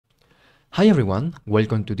Hi everyone,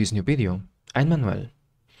 welcome to this new video. I'm Manuel.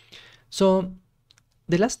 So,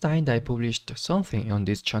 the last time that I published something on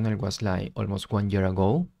this channel was like almost 1 year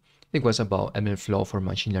ago. It was about MLflow for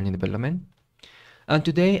machine learning development. And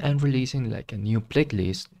today I'm releasing like a new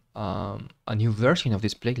playlist, a new version of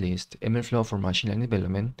this playlist, MLflow for machine learning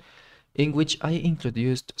development, in which I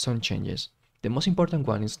introduced some changes. The most important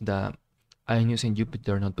one is that I'm using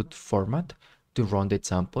Jupyter Notebook format to run the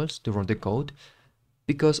examples, to run the code,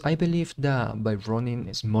 because I believe that by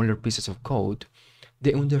running smaller pieces of code,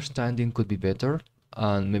 the understanding could be better,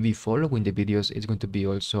 and maybe following the videos is going to be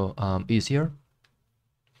also easier.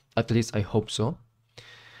 At least I hope so.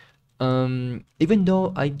 Even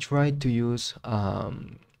though I tried to use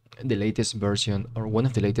the latest version or one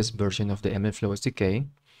of the latest version of the MLflow SDK,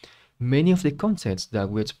 many of the concepts that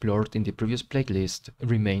we explored in the previous playlist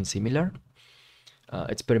remain similar.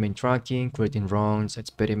 Experiment tracking, creating runs,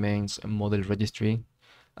 experiments, model registry.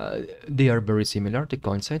 They are very similar, the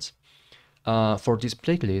concepts. For this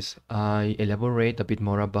playlist, I elaborate a bit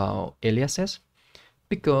more about aliases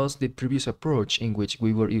because the previous approach in which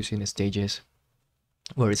we were using stages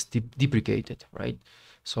was deprecated, right?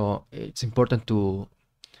 So it's important to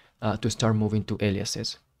start moving to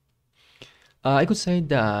aliases. I could say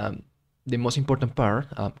that the most important part,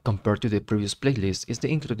 compared to the previous playlist, is the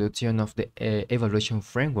introduction of the evaluation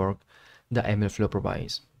framework that MLflow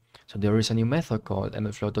provides. So there is a new method called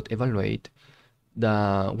MLflow.evaluate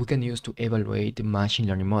that we can use to evaluate machine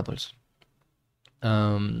learning models. I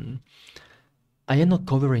am not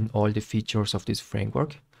covering all the features of this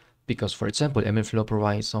framework because, for example, MLflow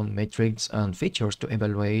provides some metrics and features to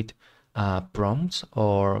evaluate prompts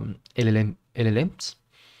or LLMs.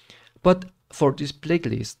 But for this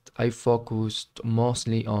playlist, I focused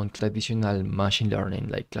mostly on traditional machine learning,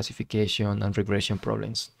 like classification and regression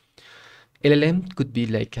problems. LLM could be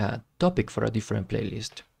like a topic for a different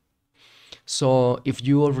playlist. So if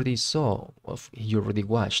you already saw, or if you already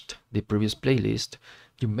watched the previous playlist,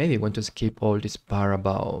 you maybe want to skip all this part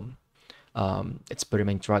about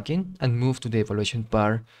experiment tracking and move to the evaluation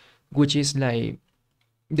part, which is like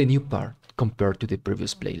the new part compared to the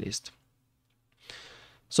previous playlist.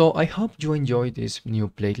 So I hope you enjoyed this new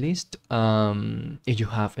playlist. If you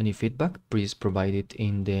have any feedback, please provide it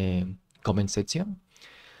in the comment section.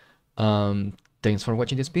 Thanks for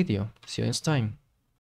watching this video. See you next time.